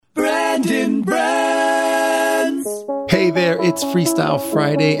Brandon Brands. Hey there, it's Freestyle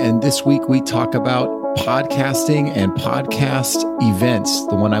Friday, and this week we talk about podcasting and podcast events.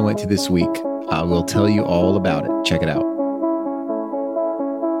 The one I went to this week. I will tell you all about it. Check it out.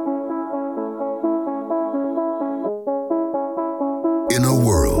 In a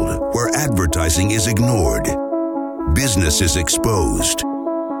world where advertising is ignored, business is exposed,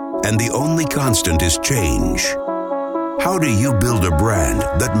 and the only constant is change, how do you build a brand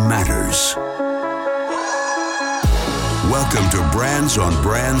that matters? Welcome to Brands on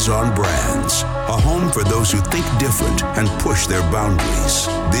Brands on Brands, a home for those who think different and push their boundaries.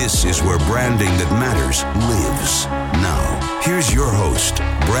 This is where branding that matters lives. Now, here's your host,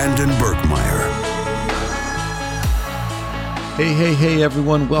 Brandon Birkmeyer. Hey,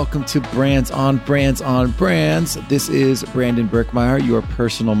 everyone. Welcome to Brands on Brands on Brands. This is Brandon Birkmeyer, your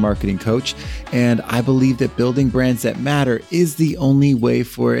personal marketing coach. And I believe that building brands that matter is the only way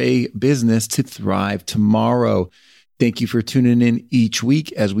for a business to thrive tomorrow. Thank you for tuning in each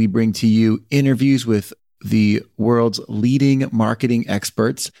week as we bring to you interviews with the world's leading marketing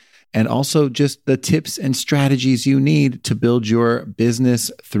experts and also just the tips and strategies you need to build your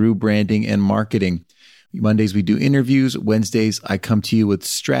business through branding and marketing. Mondays, we do interviews. Wednesdays, I come to you with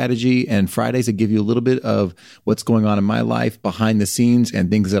strategy. And Fridays, I give you a little bit of what's going on in my life behind the scenes and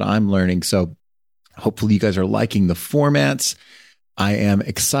things that I'm learning. So hopefully you guys are liking the formats. I am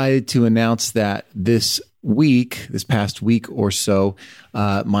excited to announce that this past week or so,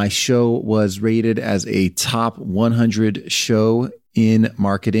 my show was rated as a top 100 show in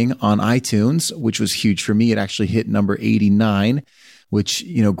marketing on iTunes, which was huge for me. It actually hit number 89. Which,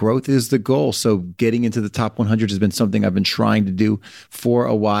 growth is the goal. So getting into the top 100 has been something I've been trying to do for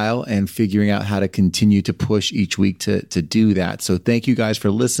a while and figuring out how to continue to push each week to do that. So thank you guys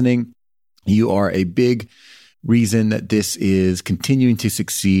for listening. You are a big reason that this is continuing to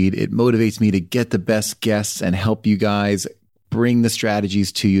succeed. It motivates me to get the best guests and help you guys bring the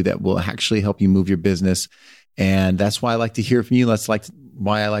strategies to you that will actually help you move your business. And that's why I like to hear from you. That's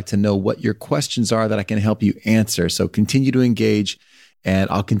why I like to know what your questions are that I can help you answer. So continue to engage.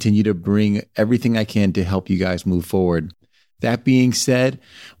 And I'll continue to bring everything I can to help you guys move forward. That being said,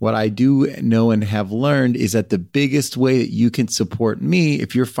 what I do know and have learned is that the biggest way that you can support me,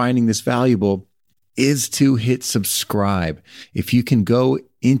 if you're finding this valuable, is to hit subscribe. If you can don't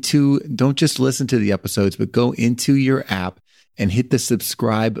just listen to the episodes, but go into your app and hit the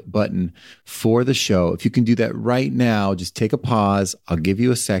subscribe button for the show. If you can do that right now, just take a pause. I'll give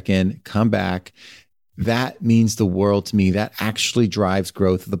you a second, come back. That means the world to me. That actually drives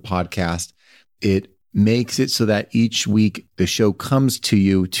growth of the podcast. It makes it so that each week the show comes to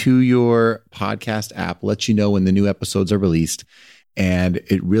you, to your podcast app, lets you know when the new episodes are released. And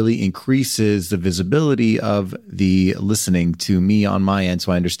it really increases the visibility of the listening to me on my end,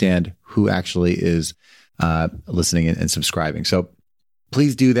 so I understand who actually is listening and subscribing. So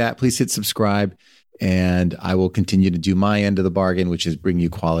please do that. Please hit subscribe. And I will continue to do my end of the bargain, which is bring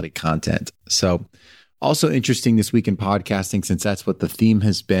you quality content. So also interesting this week in podcasting, since that's what the theme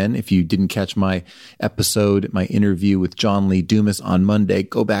has been. If you didn't catch my interview with John Lee Dumas on Monday,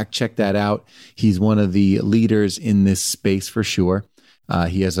 go back, check that out. He's one of the leaders in this space for sure.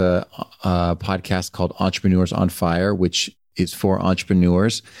 He has a podcast called Entrepreneurs on Fire, which is for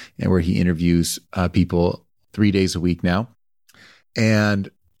entrepreneurs and where he interviews people 3 days a week now. And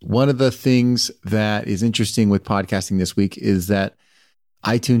one of the things that is interesting with podcasting this week is that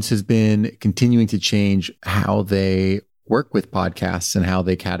iTunes has been continuing to change how they work with podcasts and how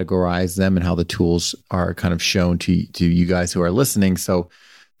they categorize them and how the tools are kind of shown to you guys who are listening. So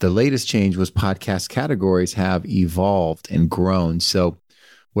the latest change was podcast categories have evolved and grown. So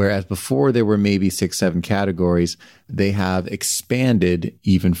whereas before there were maybe 6-7 categories, they have expanded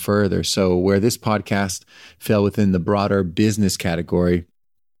even further. So where this podcast fell within the broader business category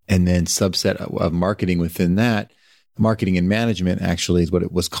and then subset of marketing within that, marketing and management actually is what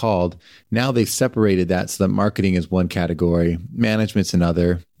it was called. Now they've separated that so that marketing is one category, management's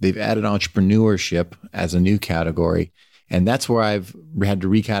another. They've added entrepreneurship as a new category. And that's where I've had to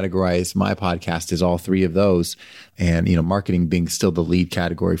recategorize my podcast as all three of those. And, marketing being still the lead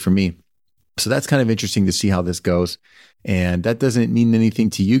category for me. So that's kind of interesting to see how this goes. And that doesn't mean anything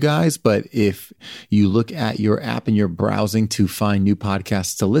to you guys, but if you look at your app and you're browsing to find new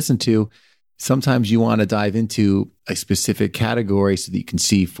podcasts to listen to, sometimes you want to dive into a specific category so that you can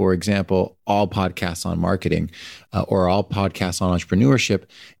see, for example, all podcasts on marketing or all podcasts on entrepreneurship.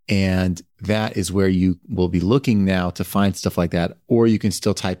 And that is where you will be looking now to find stuff like that. Or you can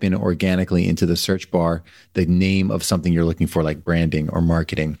still type in organically into the search bar the name of something you're looking for, like branding or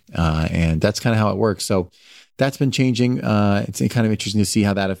marketing. And that's kind of how it works. So that's been changing. It's kind of interesting to see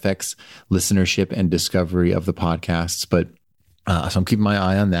how that affects listenership and discovery of the podcasts. But so I'm keeping my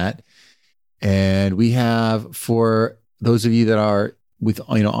eye on that. And we have, for those of you that are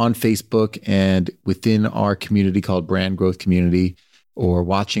on Facebook and within our community called Brand Growth Community, or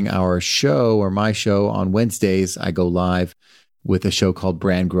watching our show or my show on Wednesdays, I go live with a show called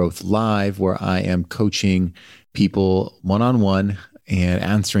Brand Growth Live, where I am coaching people one-on-one and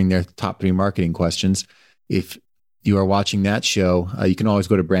answering their top 3 marketing questions. If you are watching that show, you can always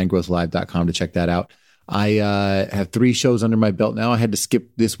go to brandgrowthlive.com to check that out. I have 3 shows under my belt now. I had to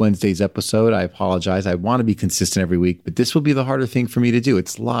skip this Wednesday's episode. I apologize. I want to be consistent every week, but this will be the harder thing for me to do.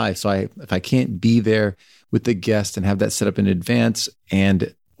 It's live. So if I can't be there with the guest and have that set up in advance,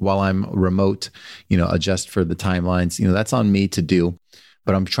 and while I'm remote, adjust for the timelines, that's on me to do.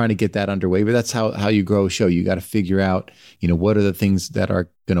 But I'm trying to get that underway. But that's how you grow a show. You got to figure out, what are the things that are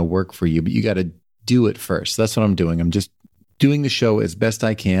going to work for you, but you got to do it first. That's what I'm doing. I'm just doing the show as best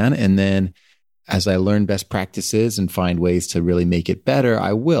I can. And then as I learn best practices and find ways to really make it better,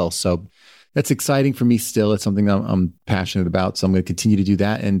 I will. So that's exciting for me still. It's something I'm passionate about. So I'm going to continue to do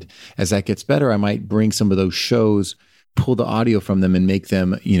that. And as that gets better, I might bring some of those shows, pull the audio from them and make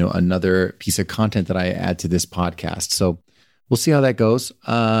them, another piece of content that I add to this podcast. So we'll see how that goes.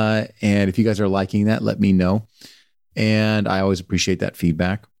 And if you guys are liking that, let me know. And I always appreciate that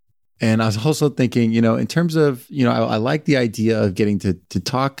feedback. And I was also thinking, in terms of, I like the idea of getting to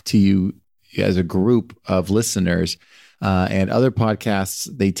talk to you as a group of listeners. And other podcasts,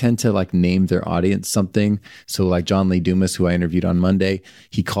 they tend to name their audience something. So like John Lee Dumas, who I interviewed on Monday,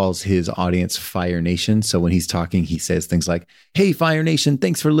 he calls his audience Fire Nation. So when he's talking, he says things like, "Hey, Fire Nation,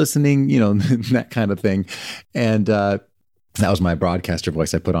 thanks for listening," that kind of thing. And that was my broadcaster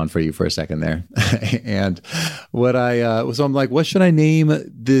voice I put on for you for a second there. And so I'm like, what should I name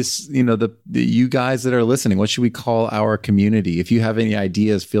this, the you guys that are listening? What should we call our community? If you have any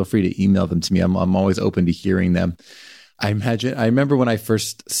ideas, feel free to email them to me. I'm always open to hearing them. I remember when I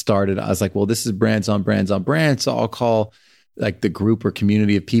first started, I was like, well, this is Brands on Brands on Brands. So I'll call the group or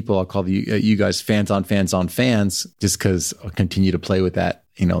community of people, I'll call you guys Fans on Fans on Fans, just because I'll continue to play with that,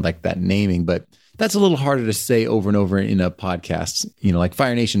 that naming. But that's a little harder to say over and over in a podcast. Like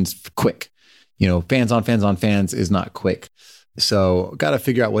Fire Nation's quick. Fans on Fans is not quick. So got to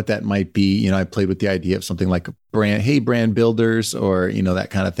figure out what that might be. I played with the idea of something like brand builders, or, that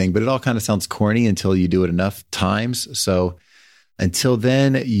kind of thing, but it all kind of sounds corny until you do it enough times. So until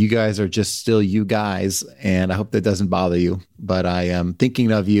then, you guys are just still you guys, and I hope that doesn't bother you, but I am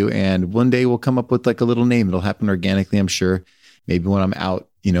thinking of you, and one day we'll come up with a little name. It'll happen organically, I'm sure. Maybe when I'm out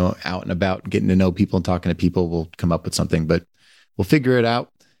and about getting to know people and talking to people, we'll come up with something, but we'll figure it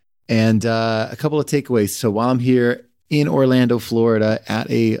out. And a couple of takeaways. So while I'm here in Orlando, Florida,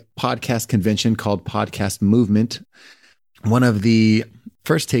 at a podcast convention called Podcast Movement, one of the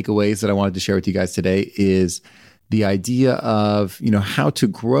first takeaways that I wanted to share with you guys today is the idea of, how to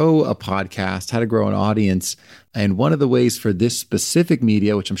grow a podcast, how to grow an audience. And one of the ways for this specific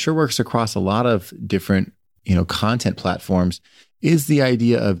media, which I'm sure works across a lot of different, content platforms, is the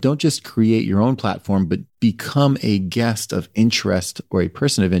idea of don't just create your own platform, but become a guest of interest or a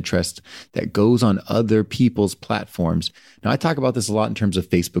person of interest that goes on other people's platforms. Now, I talk about this a lot in terms of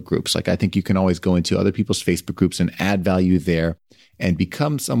Facebook groups. I think you can always go into other people's Facebook groups and add value there and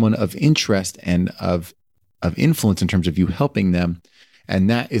become someone of interest and of influence in terms of you helping them. And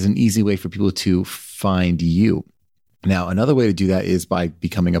that is an easy way for people to find you. Now, another way to do that is by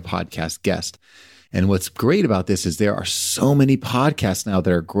becoming a podcast guest. And what's great about this is there are so many podcasts now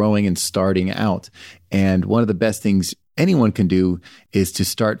that are growing and starting out. And one of the best things anyone can do is to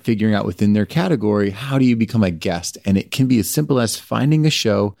start figuring out within their category, how do you become a guest? And it can be as simple as finding a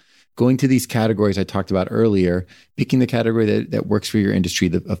show, going to these categories I talked about earlier, picking the category that works for your industry,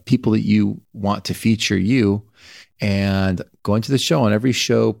 of people that you want to feature you, and going to the show. On every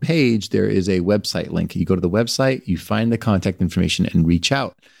show page, there is a website link. You go to the website, you find the contact information and reach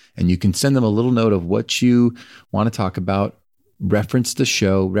out. And you can send them a little note of what you want to talk about, reference the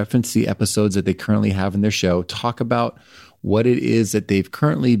show, reference the episodes that they currently have in their show, talk about what it is that they've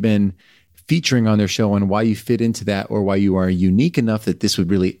currently been featuring on their show and why you fit into that, or why you are unique enough that this would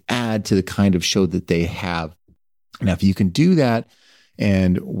really add to the kind of show that they have. Now, if you can do that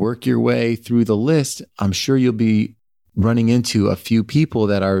and work your way through the list, I'm sure you'll be running into a few people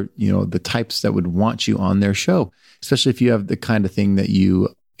that are, the types that would want you on their show, especially if you have the kind of thing that you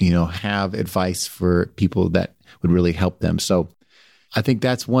have advice for people that would really help them. So I think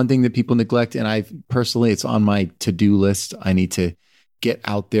that's one thing that people neglect. And it's on my to-do list. I need to get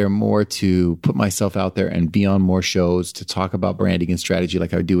out there more, to put myself out there and be on more shows, to talk about branding and strategy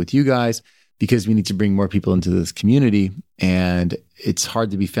like I would do with you guys, because we need to bring more people into this community. And it's hard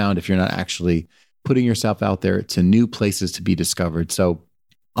to be found if you're not actually putting yourself out there to new places to be discovered. So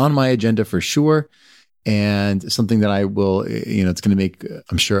on my agenda for sure, and something that I will, it's going to make,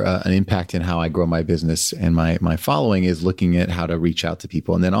 I'm sure, an impact in how I grow my business and my following, is looking at how to reach out to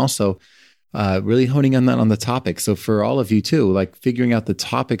people. And then also really honing on that on the topic. So for all of you too, like figuring out the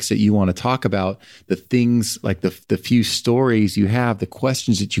topics that you want to talk about, the things like the few stories you have, the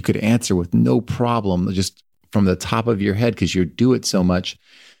questions that you could answer with no problem, just from the top of your head, because you do it so much.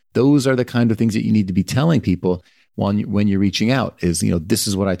 Those are the kind of things that you need to be telling people when you're reaching out is, this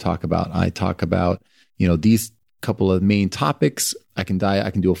is what I talk about. I talk about, these couple of main topics. I can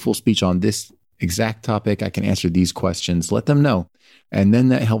do a full speech on this exact topic. I can answer these questions. Let them know. And then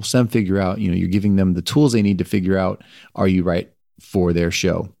that helps them figure out, you're giving them the tools they need to figure out, are you right for their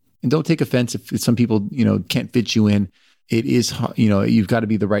show? And don't take offense if some people, can't fit you in. It is, you've got to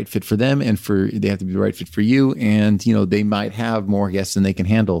be the right fit for them, and they have to be the right fit for you. And, they might have more guests than they can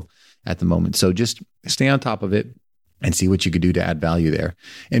handle at the moment. So just stay on top of it and see what you could do to add value there,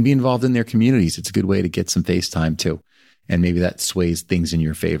 and be involved in their communities. It's a good way to get some face time too. And maybe that sways things in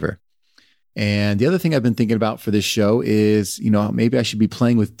your favor. And the other thing I've been thinking about for this show is, maybe I should be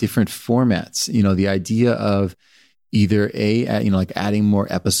playing with different formats. The idea of either like adding more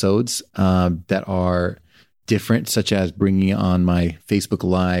episodes that are different, such as bringing on my Facebook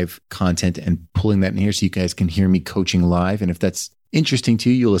Live content and pulling that in here so you guys can hear me coaching live. And if that's interesting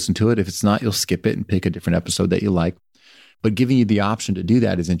to you, you'll listen to it. If it's not, you'll skip it and pick a different episode that you like. But giving you the option to do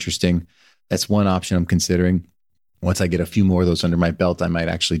that is interesting. That's one option I'm considering. Once I get a few more of those under my belt, I might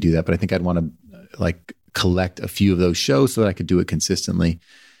actually do that. But I think I'd want to collect a few of those shows so that I could do it consistently.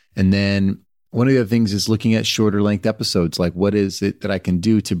 And then one of the other things is looking at shorter length episodes. Like, what is it that I can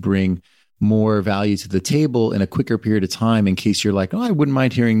do to bring more value to the table in a quicker period of time, in case you're like, I wouldn't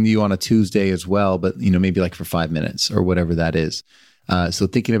mind hearing you on a Tuesday as well, but maybe like for 5 minutes or whatever that is. So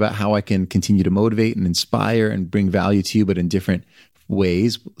thinking about how I can continue to motivate and inspire and bring value to you, but in different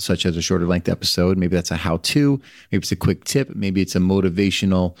ways, such as a shorter length episode. Maybe that's a how-to, maybe it's a quick tip, maybe it's a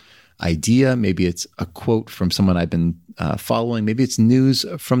motivational idea, maybe it's a quote from someone I've been following, maybe it's news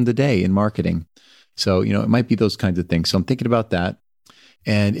from the day in marketing. So, it might be those kinds of things. So I'm thinking about that.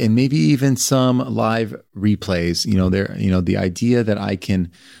 And maybe even some live replays, the idea that I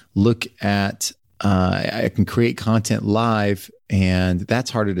can look at, I can create content live, and that's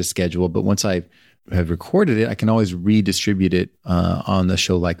harder to schedule. But once I have recorded it, I can always redistribute it on the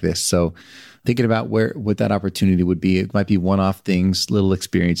show like this. So thinking about what that opportunity would be, it might be one-off things, little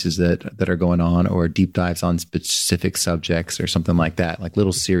experiences that are going on, or deep dives on specific subjects or something like that, like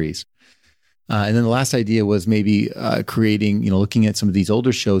little series. And then the last idea was maybe creating, looking at some of these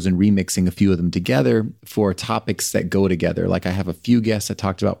older shows and remixing a few of them together for topics that go together. Like I have a few guests that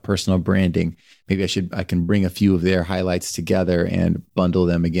talked about personal branding. Maybe I can bring a few of their highlights together and bundle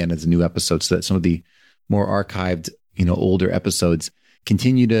them again as a new episode, so that some of the more archived, older episodes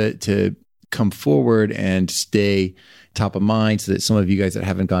continue to come forward and stay top of mind, so that some of you guys that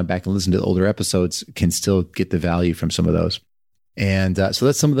haven't gone back and listened to the older episodes can still get the value from some of those. And so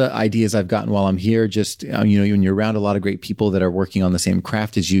that's some of the ideas I've gotten while I'm here. Just, when you're around a lot of great people that are working on the same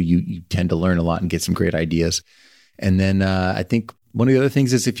craft as you tend to learn a lot and get some great ideas. And then I think one of the other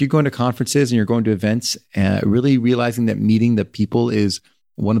things is, if you're going to conferences and you're going to events, really realizing that meeting the people is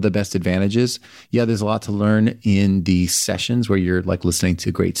one of the best advantages. Yeah, there's a lot to learn in the sessions where you're like listening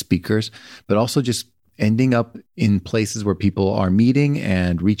to great speakers, but also just ending up in places where people are meeting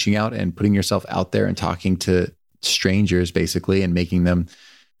and reaching out and putting yourself out there and talking to strangers basically, and making them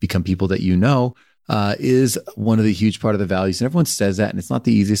become people that is one of the huge part of the values. And everyone says that, and it's not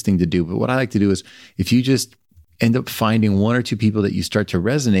the easiest thing to do. But what I like to do is, if you just end up finding one or two people that you start to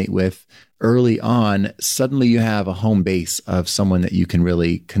resonate with early on, suddenly you have a home base of someone that you can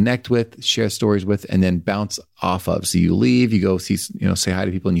really connect with, share stories with, and then bounce off of. So you leave, you go see, say hi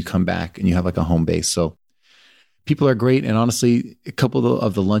to people, and you come back and you have like a home base. So people are great. And honestly, a couple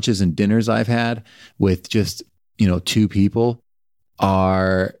of the lunches and dinners I've had with just, two people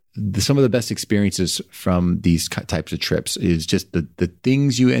are some of the best experiences from these types of trips. Is just the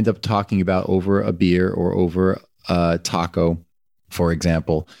things you end up talking about over a beer or over a taco, for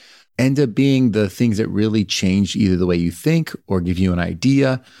example, end up being the things that really change either the way you think or give you an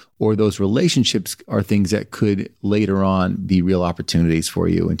idea, or those relationships are things that could later on be real opportunities for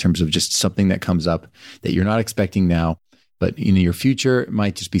you in terms of just something that comes up that you're not expecting now, but in your future, it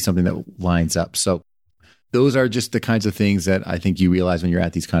might just be something that lines up. So those are just the kinds of things that I think you realize when you're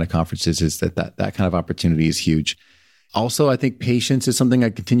at these kind of conferences, is that kind of opportunity is huge. Also, I think patience is something I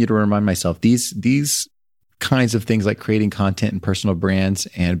continue to remind myself. These kinds of things like creating content and personal brands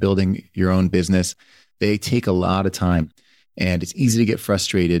and building your own business, they take a lot of time, and it's easy to get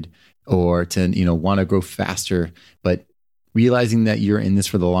frustrated or to, want to grow faster. But realizing that you're in this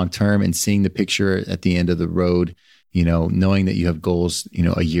for the long term and seeing the picture at the end of the road, knowing that you have goals,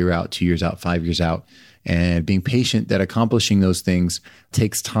 a year out, 2 years out, 5 years out, and being patient that accomplishing those things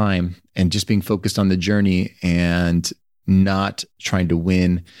takes time, and just being focused on the journey and not trying to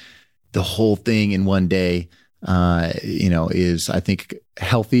win the whole thing in one day, is, I think,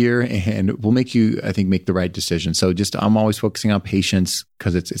 healthier and will make you, I think, make the right decision. So I'm always focusing on patience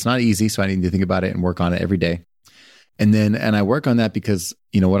because it's not easy. So I need to think about it and work on it every day. And I work on that because,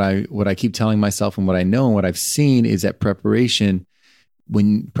 what I keep telling myself and what I know and what I've seen is that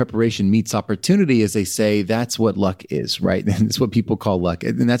when preparation meets opportunity, as they say, that's what luck is, right? And it's what people call luck.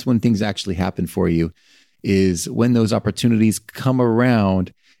 And that's when things actually happen for you, is when those opportunities come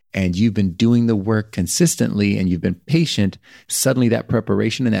around and you've been doing the work consistently and you've been patient, suddenly that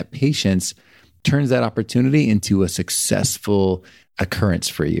preparation and that patience turns that opportunity into a successful occurrence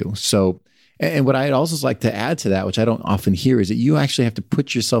for you. So, and what I'd also like to add to that, which I don't often hear, is that you actually have to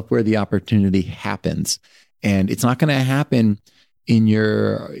put yourself where the opportunity happens. And it's not going to happen in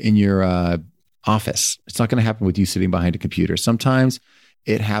your office. It's not going to happen with you sitting behind a computer. Sometimes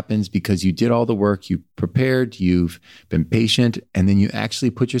it happens because you did all the work, you prepared, you've been patient, and then you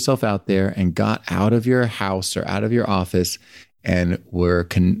actually put yourself out there and got out of your house or out of your office and were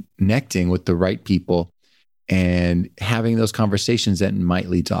connecting with the right people and having those conversations that might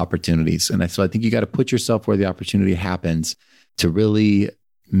lead to opportunities. And so I think you got to put yourself where the opportunity happens to really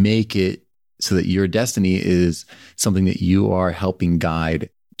make it so that your destiny is something that you are helping guide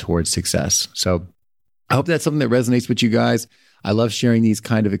towards success. So I hope that's something that resonates with you guys. I love sharing these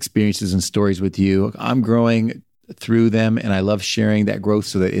kind of experiences and stories with you. I'm growing through them, and I love sharing that growth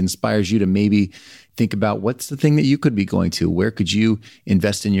so that it inspires you to maybe think about what's the thing that you could be going to? Where could you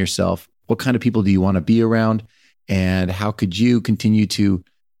invest in yourself? What kind of people do you want to be around? And how could you continue to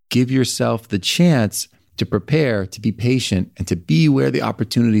give yourself the chance to prepare, to be patient, and to be where the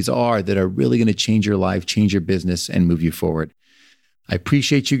opportunities are that are really going to change your life, change your business, and move you forward? I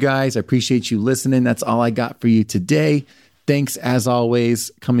appreciate you guys. I appreciate you listening. That's all I got for you today. Thanks, as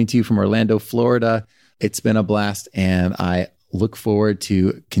always, coming to you from Orlando, Florida. It's been a blast, and I look forward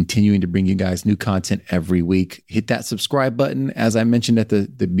to continuing to bring you guys new content every week. Hit that subscribe button. As I mentioned at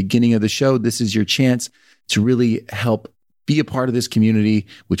the beginning of the show, this is your chance to really help be a part of this community,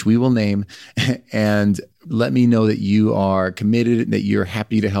 which we will name, and let me know that you are committed, that you're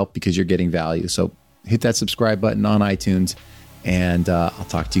happy to help because you're getting value. So hit that subscribe button on iTunes, and I'll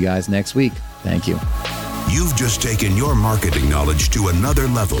talk to you guys next week. Thank you. You've just taken your marketing knowledge to another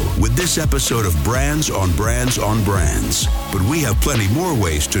level with this episode of Brands on Brands on Brands. But we have plenty more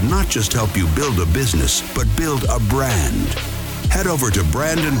ways to not just help you build a business, but build a brand. Head over to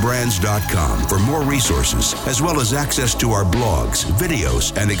brandonbrands.com for more resources, as well as access to our blogs,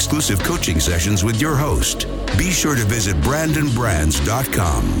 videos, and exclusive coaching sessions with your host. Be sure to visit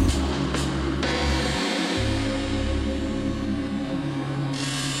brandonbrands.com.